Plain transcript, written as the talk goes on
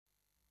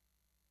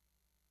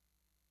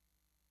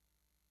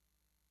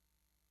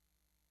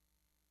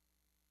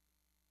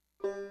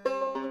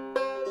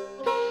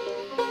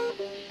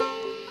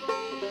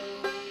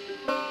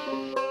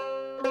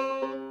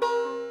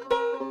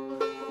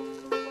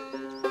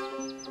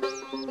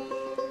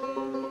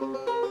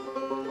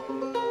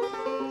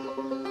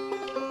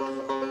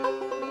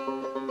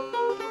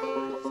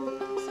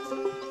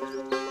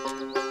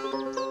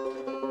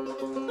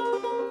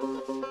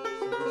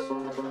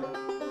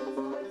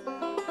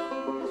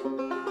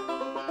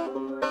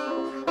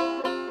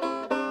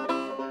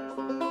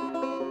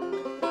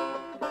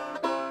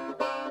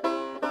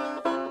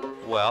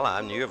Well,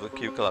 I knew of the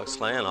Ku Klux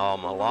Klan all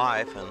my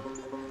life and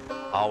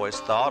always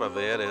thought of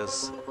it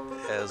as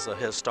a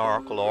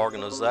historical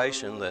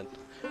organization that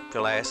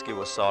Pulaski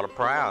was sort of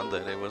proud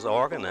that it was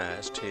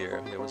organized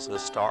here. It was a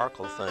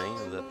historical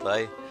thing that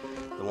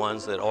the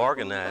ones that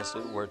organized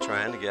it, were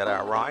trying to get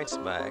our rights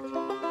back.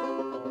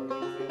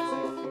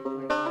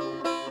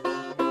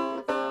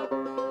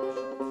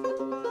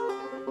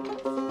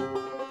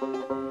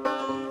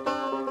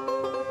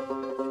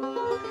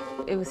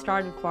 It was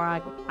started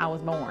before I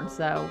was born,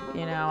 so,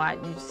 you know,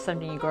 it's just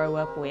something you grow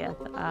up with.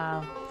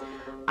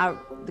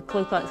 The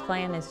Ku Klux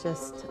Klan is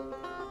just,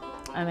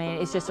 I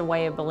mean, it's just a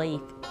way of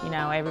belief. You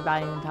know,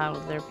 everybody's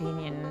entitled to their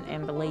opinion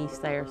and beliefs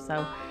there.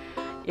 So,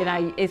 you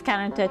know, it's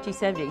kind of a touchy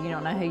subject. You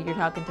don't know who you're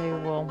talking to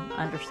will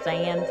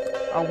understand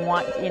or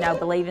want, you know,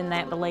 believe in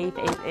that belief.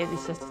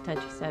 It's just a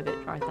touchy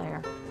subject right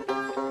there.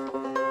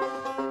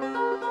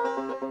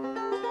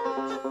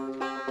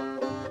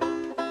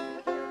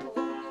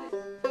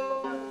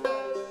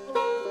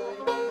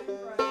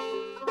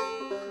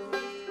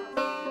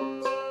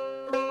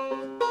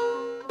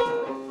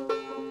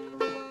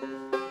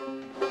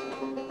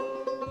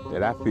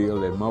 That I feel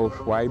that most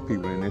white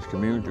people in this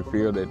community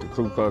feel that the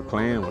Ku Klux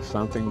Klan was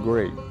something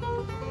great,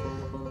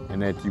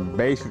 and that you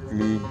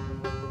basically,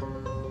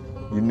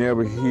 you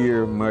never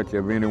hear much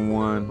of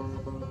anyone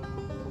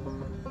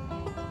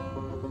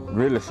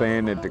really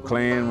saying that the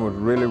Klan was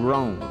really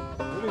wrong.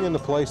 Living in the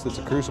place that's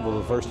a crucible of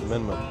the First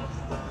Amendment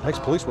makes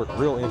police work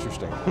real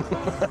interesting.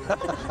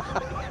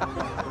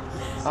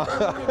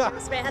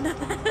 Expand on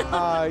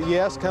that.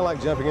 Yes, kind of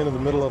like jumping into the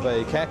middle of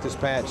a cactus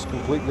patch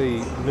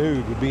completely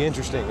nude would be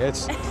interesting. It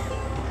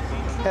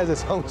has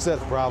its own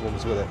set of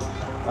problems with it.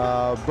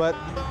 But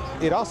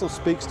it also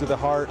speaks to the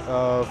heart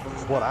of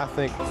what I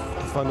think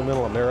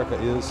fundamental America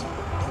is,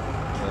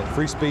 and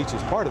free speech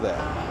is part of that.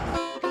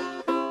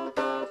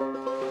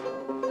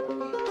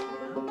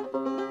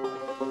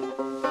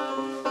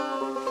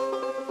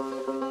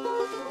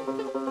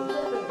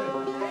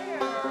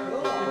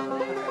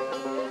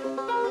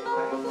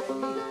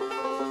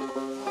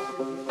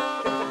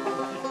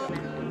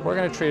 We're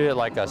going to treat it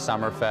like a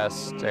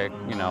Summerfest,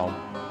 you know,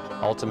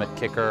 ultimate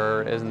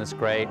kicker, isn't this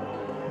great?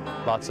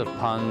 Lots of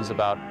puns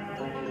about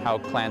how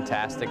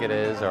Klantastic it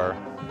is, or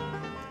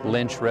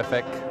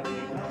Lynch-rific.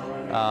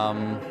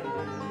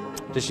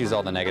 Just use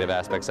all the negative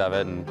aspects of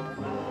it and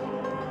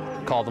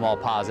call them all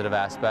positive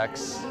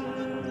aspects,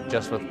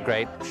 just with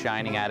great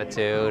shining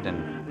attitude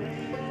and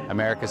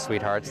America's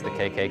sweethearts, the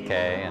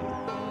KKK,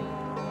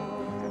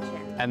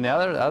 and the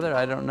other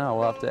I don't know.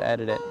 We'll have to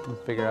edit it and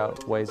figure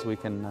out ways we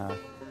can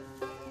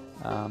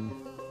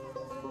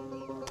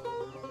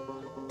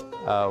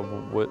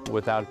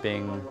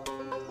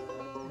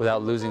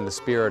without losing the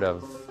spirit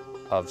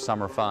of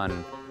summer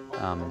fun,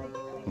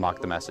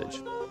 mock the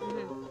message.